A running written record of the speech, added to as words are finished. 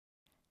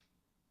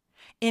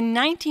In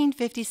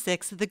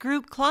 1956, the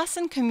group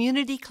Clawson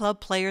Community Club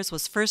Players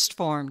was first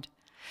formed.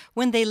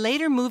 When they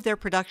later moved their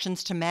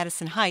productions to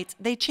Madison Heights,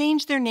 they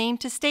changed their name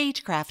to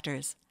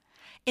Stagecrafters.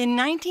 In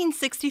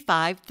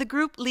 1965, the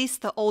group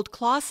leased the old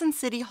Clawson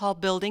City Hall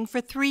building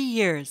for 3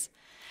 years.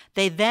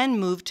 They then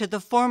moved to the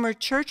former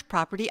church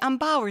property on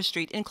Bower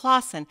Street in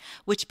Clawson,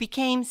 which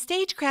became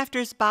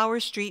Stagecrafters' Bower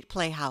Street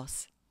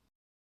Playhouse.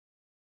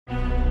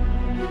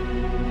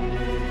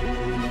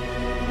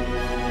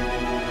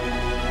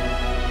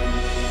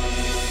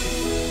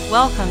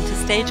 Welcome to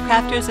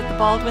Stagecrafters at the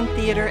Baldwin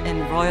Theater in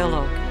Royal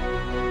Oak.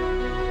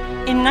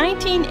 In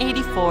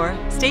 1984,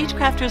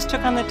 Stagecrafters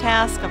took on the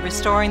task of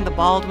restoring the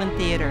Baldwin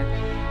Theater,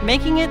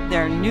 making it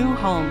their new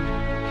home.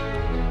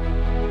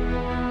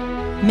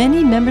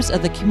 Many members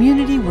of the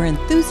community were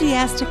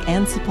enthusiastic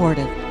and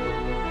supportive.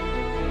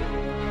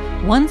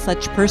 One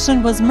such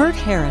person was Mert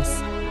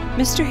Harris.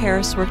 Mr.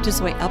 Harris worked his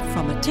way up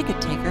from a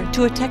ticket taker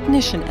to a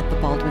technician at the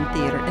Baldwin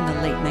Theater in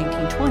the late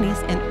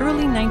 1920s and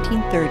early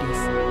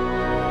 1930s.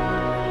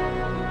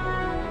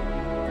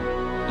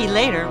 He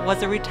later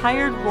was a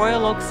retired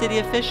Royal Oak City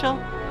official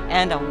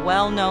and a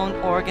well-known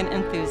organ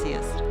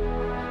enthusiast.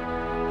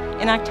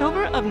 In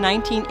October of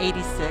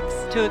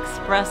 1986, to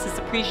express his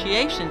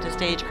appreciation to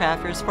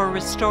Stagecrafters for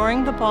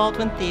restoring the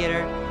Baldwin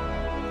Theater,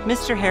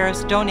 Mr.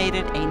 Harris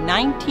donated a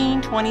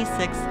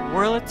 1926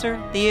 Wurlitzer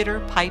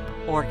theater pipe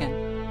organ.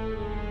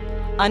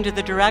 Under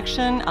the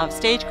direction of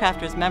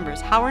Stagecrafters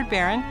members Howard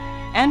Barron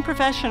and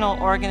professional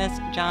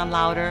organist John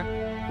Lauder,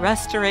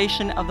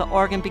 restoration of the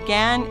organ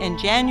began in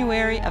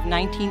January of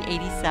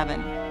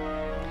 1987.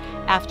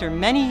 After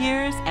many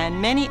years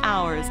and many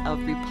hours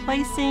of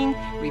replacing,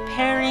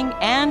 repairing,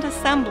 and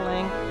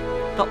assembling,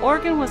 the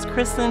organ was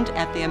christened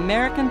at the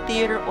American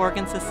Theater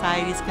Organ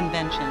Society's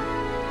convention,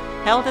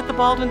 held at the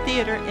Baldwin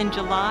Theater in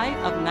July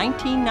of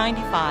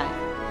 1995.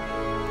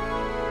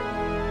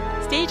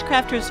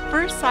 Stagecrafters'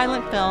 first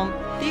silent film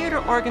theater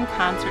organ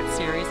concert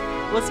series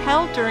was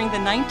held during the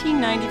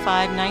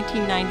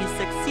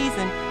 1995-1996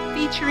 season,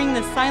 featuring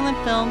the silent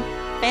film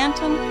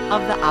Phantom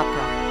of the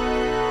Opera.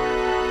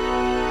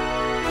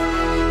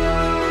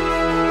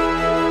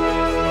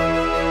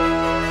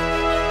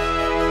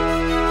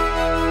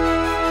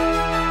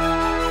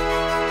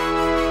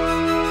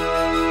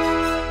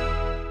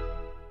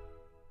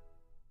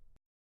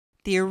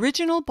 The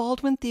original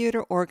Baldwin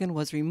Theater organ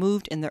was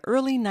removed in the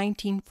early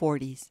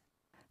 1940s.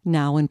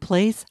 Now in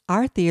place,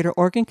 our theater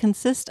organ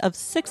consists of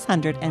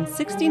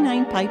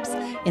 669 pipes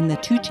in the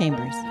 2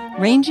 chambers,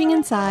 ranging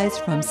in size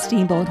from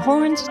steamboat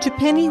horns to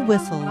penny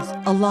whistles,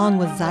 along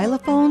with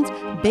xylophones,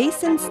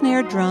 bass and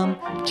snare drum,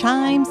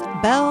 chimes,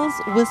 bells,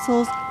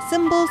 whistles,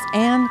 cymbals,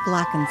 and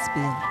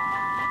glockenspiel.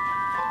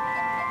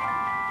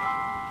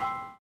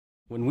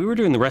 When we were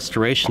doing the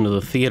restoration of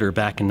the theater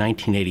back in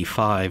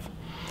 1985,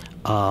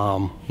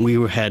 we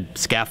had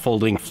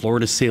scaffolding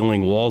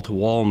floor-to-ceiling,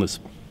 wall-to-wall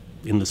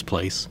in this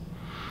place.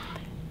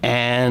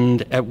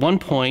 And at one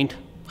point,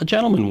 a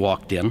gentleman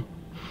walked in,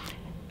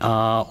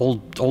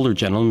 older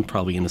gentleman,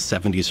 probably in the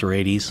 70s or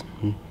 80s,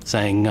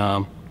 saying,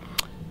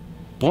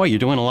 boy, you're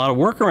doing a lot of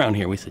work around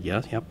here. We said,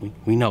 yes, yep,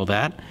 we know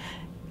that.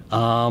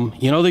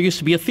 You know, there used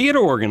to be a theater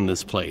organ in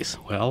this place.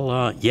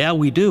 Well, yeah,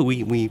 we do.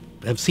 We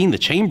have seen the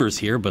chambers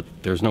here, but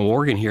there's no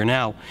organ here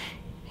now.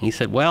 He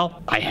said,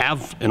 well, I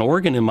have an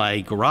organ in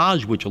my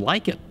garage. Would you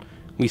like it?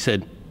 We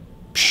said,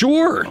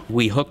 sure.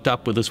 We hooked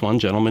up with this one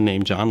gentleman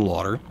named John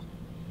Lauder,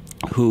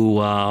 who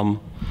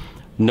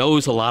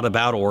knows a lot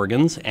about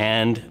organs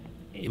and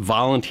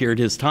volunteered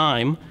his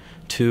time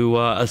to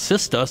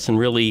assist us in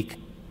really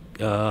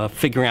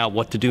figuring out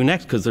what to do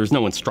next, because there's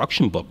no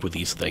instruction book with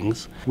these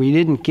things. We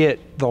didn't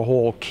get the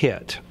whole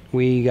kit.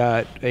 We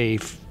got a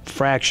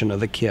fraction of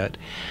the kit.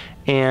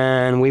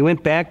 And we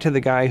went back to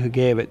the guy who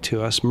gave it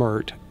to us,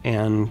 Mert,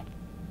 and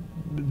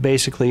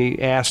basically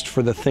asked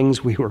for the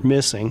things we were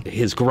missing.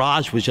 His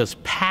garage was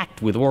just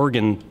packed with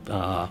organ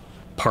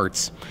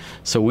parts.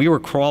 So we were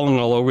crawling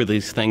all over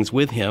these things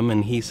with him,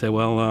 and he said,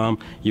 well,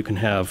 you can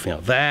have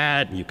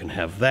that, you can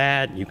have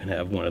that, you can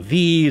have one of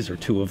these or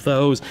 2 of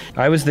those.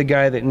 I was the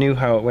guy that knew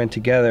how it went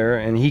together,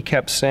 and he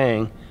kept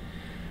saying,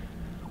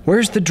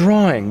 where's the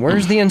drawing?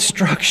 Where's the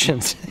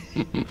instructions?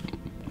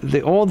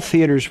 The old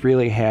theaters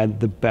really had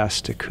the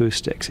best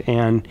acoustics,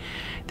 and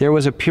there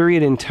was a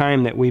period in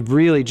time that we've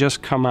really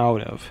just come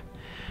out of,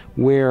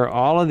 where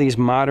all of these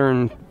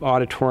modern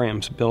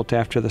auditoriums built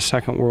after the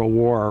Second World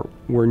War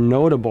were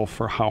notable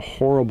for how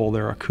horrible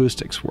their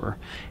acoustics were.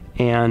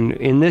 And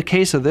in the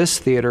case of this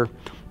theater,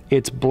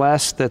 it's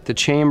blessed that the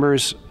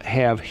chambers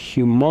have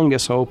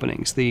humongous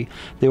openings. The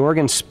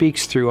organ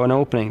speaks through an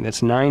opening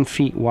that's 9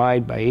 feet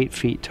wide by 8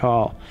 feet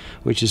tall,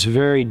 which is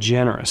very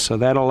generous. So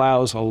that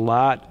allows a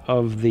lot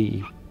of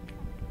the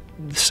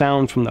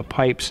sound from the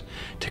pipes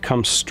to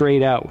come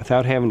straight out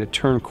without having to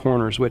turn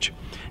corners, which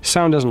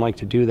sound doesn't like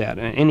to do that.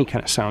 Any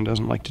kind of sound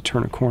doesn't like to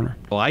turn a corner.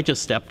 Well, I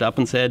just stepped up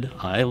and said,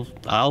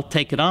 I'll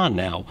take it on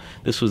now.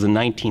 This was in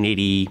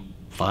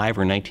 1985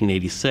 or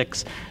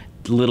 1986.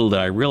 little did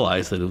I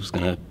realize that it was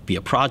going to be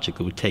a project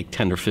that would take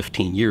 10 or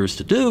 15 years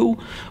to do,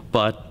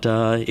 but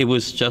it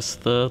was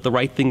just the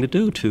right thing to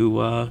do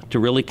to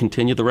really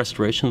continue the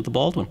restoration of the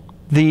Baldwin.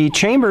 The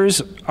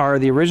chambers are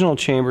the original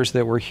chambers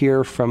that were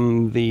here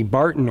from the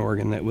Barton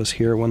organ that was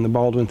here when the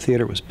Baldwin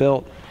Theater was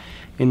built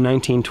in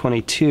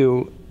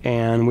 1922,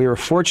 and we were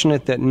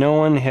fortunate that no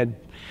one had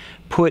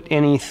put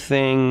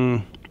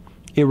anything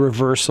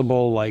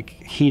irreversible like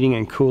heating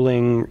and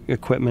cooling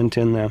equipment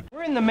in them.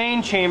 We're in the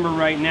main chamber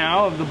right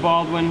now of the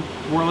Baldwin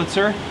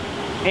Wurlitzer,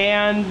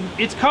 and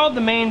it's called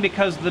the main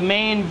because the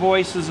main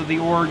voices of the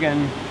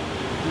organ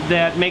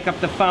that make up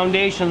the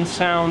foundation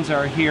sounds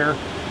are here.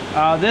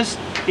 This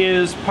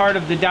is part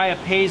of the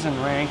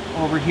diapason rank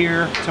over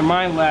here to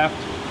my left,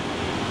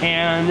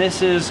 and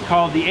this is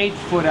called the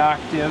 8-foot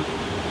octave.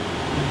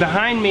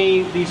 Behind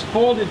me, these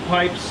folded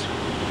pipes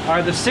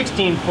are the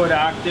 16-foot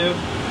octave.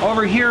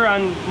 Over here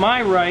on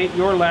my right,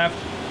 your left,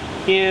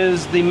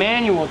 is the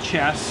manual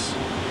chess,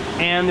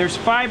 and there's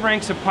 5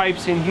 ranks of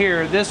pipes in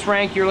here. This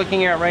rank you're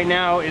looking at right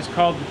now is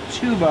called the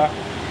tuba,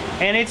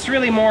 and it's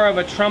really more of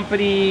a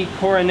trumpety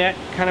coronet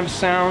kind of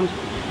sound.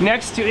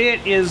 Next to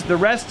it is the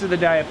rest of the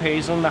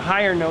diapason, the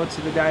higher notes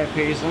of the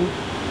diapason,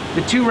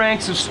 the 2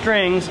 ranks of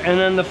strings, and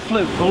then the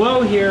flute.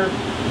 Below here,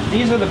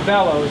 these are the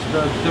bellows,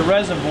 the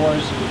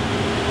reservoirs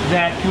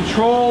that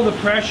control the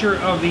pressure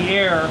of the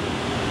air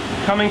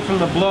coming from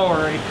the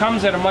blower. It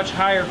comes at a much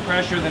higher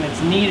pressure than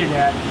it's needed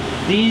at.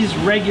 These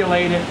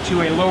regulate it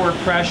to a lower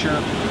pressure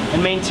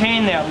and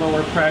maintain that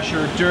lower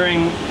pressure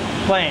during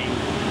playing.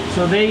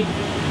 So they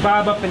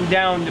bob up and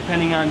down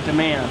depending on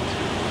demand.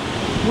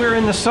 We're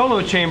in the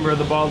solo chamber of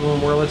the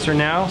Baldwin Wurlitzer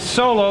now.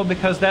 Solo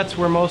because that's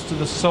where most of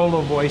the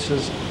solo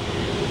voices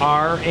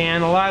are,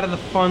 and a lot of the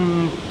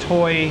fun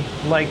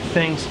toy-like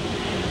things.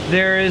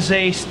 There is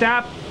a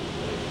stop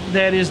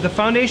that is the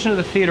foundation of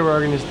the theater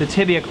organ, is the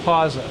tibia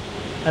clausa,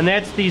 and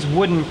that's these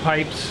wooden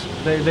pipes.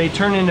 They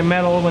turn into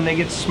metal when they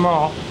get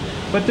small,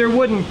 but they're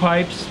wooden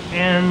pipes,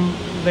 and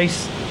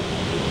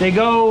they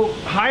go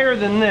higher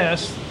than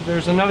this.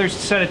 There's another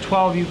set of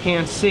 12 you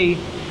can't see,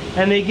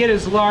 and they get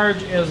as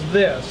large as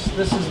this.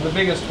 This is the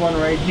biggest one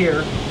right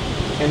here,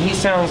 and he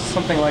sounds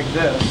something like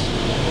this.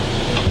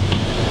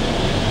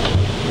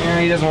 And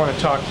he doesn't want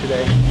to talk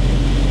today.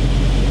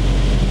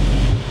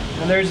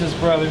 And there's his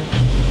brother.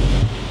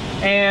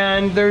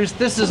 And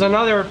this is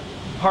another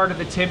part of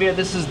the tibia.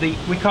 This is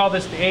we call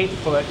this the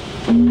 8-foot.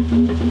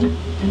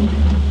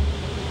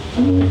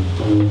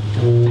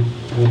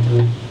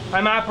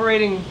 I'm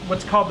operating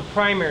what's called the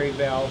primary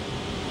valve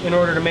in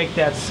order to make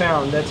that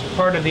sound. That's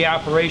part of the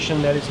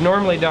operation that is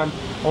normally done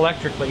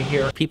electrically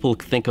here. People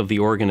think of the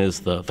organ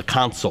as the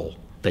console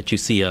that you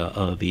see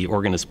the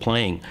organist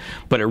playing,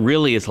 but it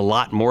really is a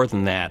lot more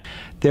than that.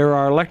 There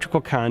are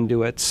electrical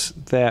conduits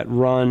that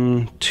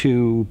run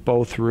to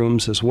both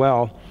rooms as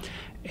well,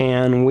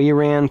 and we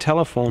ran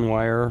telephone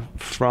wire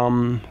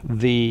from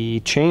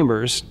the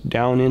chambers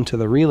down into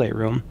the relay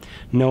room,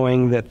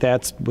 knowing that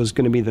that was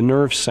going to be the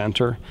nerve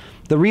center.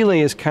 The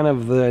relay is kind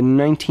of the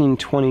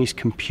 1920s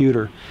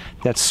computer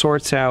that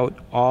sorts out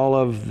all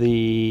of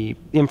the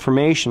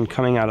information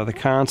coming out of the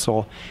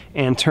console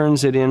and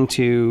turns it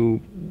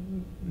into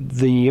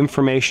the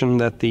information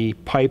that the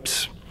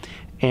pipes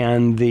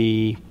and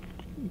the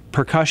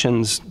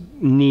percussions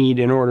need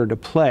in order to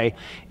play.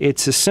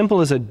 It's as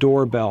simple as a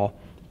doorbell,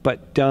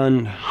 but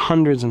done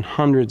hundreds and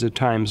hundreds of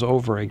times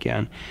over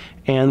again.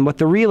 And what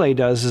the relay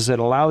does is it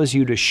allows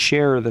you to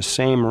share the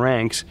same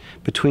ranks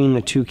between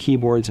the 2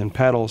 keyboards and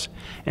pedals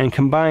and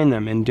combine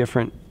them in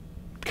different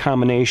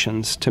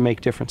combinations to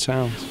make different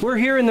sounds. We're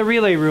here in the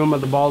relay room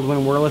of the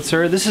Baldwin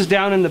Wurlitzer. This is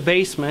down in the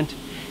basement,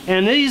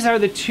 and these are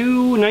the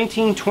 2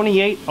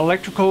 1928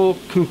 electrical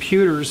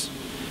computers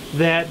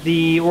that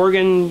the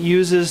organ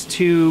uses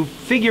to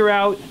figure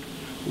out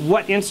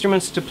what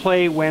instruments to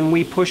play when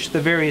we push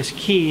the various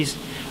keys.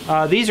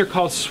 These are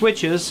called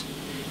switches,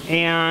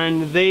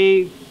 and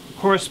they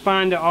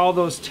correspond to all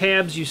those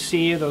tabs you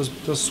see,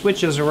 those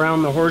switches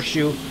around the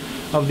horseshoe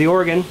of the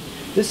organ.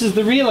 This is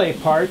the relay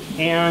part,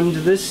 and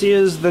this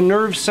is the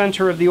nerve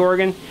center of the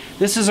organ.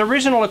 This is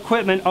original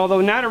equipment,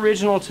 although not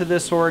original to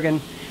this organ.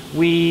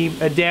 We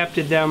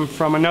adapted them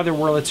from another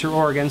Wurlitzer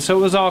organ, so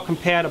it was all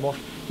compatible.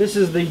 This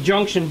is the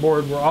junction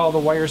board where all the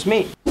wires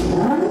meet.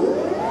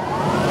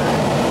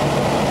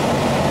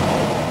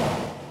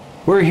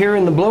 We're here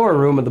in the blower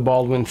room of the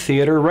Baldwin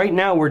Theater. Right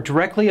now we're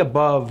directly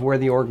above where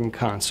the organ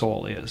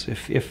console is.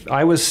 If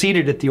I was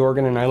seated at the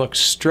organ and I look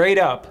straight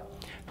up,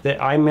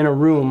 that I'm in a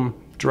room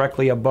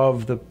directly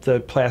above the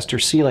plaster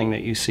ceiling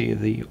that you see,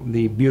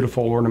 the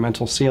beautiful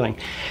ornamental ceiling.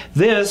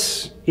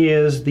 This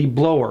is the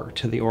blower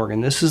to the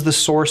organ. This is the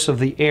source of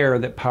the air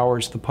that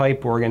powers the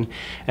pipe organ,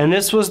 and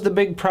this was the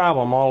big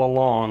problem all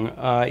along.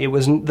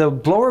 The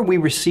blower we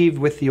received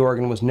with the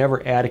organ was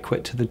never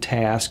adequate to the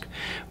task.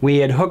 We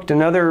had hooked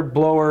another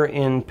blower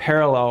in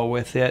parallel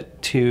with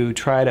it to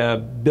try to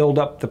build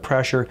up the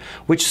pressure,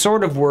 which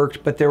sort of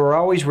worked, but there were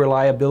always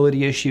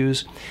reliability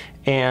issues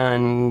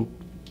and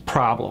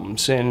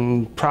problems,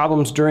 and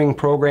problems during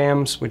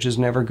programs, which is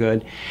never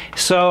good.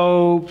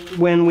 So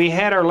when we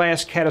had our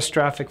last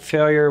catastrophic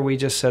failure, we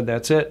just said,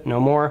 that's it, no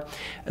more.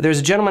 There's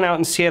a gentleman out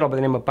in Seattle by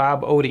the name of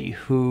Bob Odie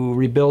who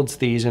rebuilds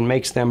these and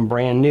makes them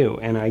brand new,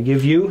 and I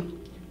give you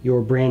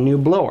your brand new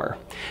blower.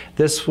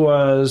 This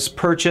was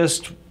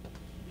purchased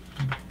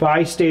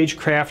by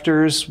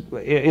Stagecrafters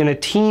in a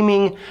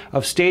teaming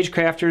of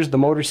Stagecrafters, the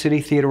Motor City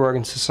Theater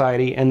Organ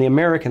Society, and the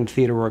American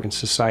Theater Organ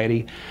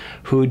Society,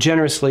 who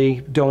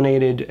generously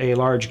donated a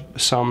large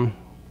sum,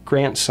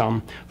 grant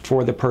sum,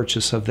 for the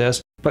purchase of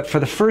this. But for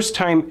the first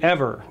time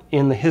ever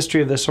in the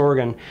history of this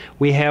organ,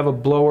 we have a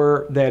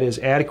blower that is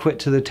adequate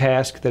to the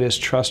task, that is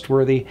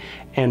trustworthy,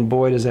 and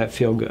boy, does that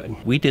feel good.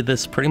 We did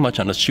this pretty much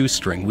on a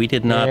shoestring. We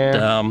did not...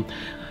 Yeah.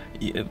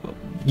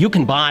 You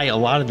can buy a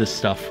lot of this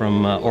stuff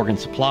from Organ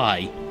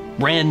Supply,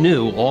 brand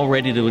new, all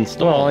ready to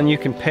install. Well, and you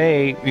can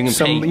pay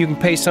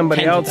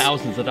somebody else.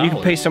 Thousands of dollars. You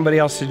can pay somebody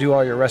else to do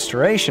all your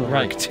restoration work,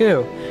 right,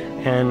 too,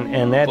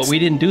 and that's. But we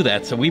didn't do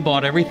that, so we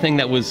bought everything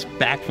that was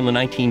back from the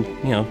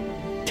 10s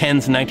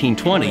and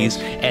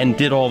 1920s, and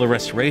did all the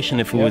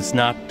restoration if it was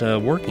not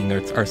working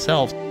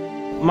ourselves.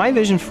 My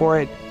vision for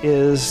it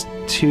is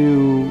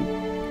to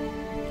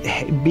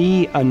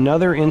be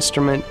another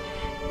instrument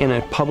in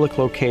a public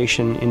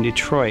location in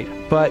Detroit.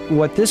 But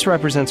what this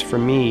represents for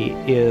me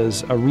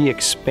is a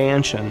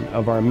re-expansion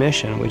of our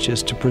mission, which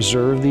is to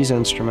preserve these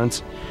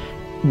instruments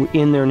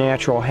in their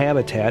natural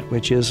habitat,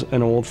 which is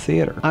an old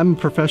theater. I'm a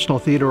professional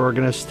theater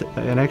organist,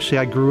 and actually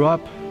I grew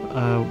up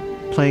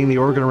playing the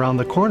organ around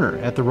the corner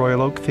at the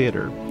Royal Oak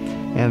Theater.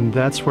 And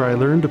that's where I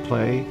learned to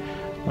play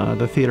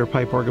the theater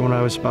pipe organ when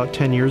I was about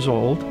 10 years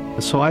old.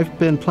 So I've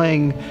been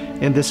playing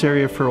in this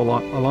area for a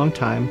long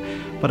time,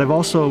 but I've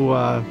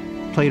also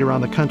played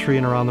around the country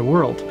and around the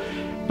world.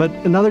 But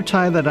another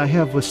tie that I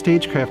have with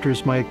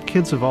Stagecrafters, my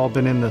kids have all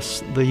been in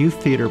the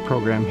youth theater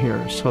program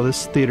here, so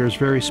this theater is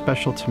very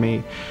special to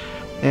me.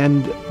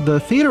 And the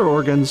theater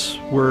organs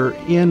were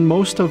in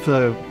most of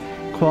the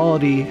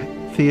quality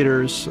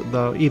theaters,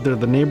 either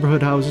the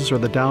neighborhood houses or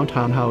the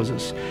downtown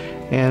houses.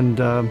 And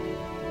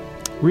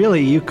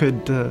really you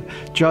could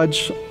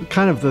judge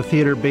kind of the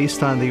theater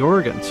based on the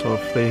organ. So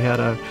if they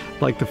had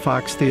like the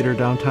Fox Theater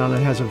downtown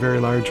that has a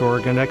very large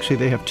organ, actually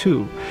they have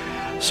two.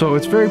 So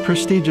it's very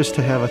prestigious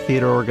to have a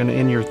theater organ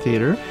in your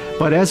theater.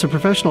 But as a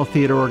professional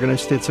theater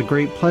organist, it's a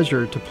great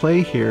pleasure to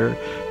play here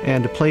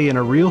and to play in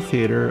a real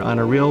theater on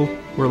a real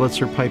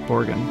Wurlitzer pipe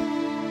organ.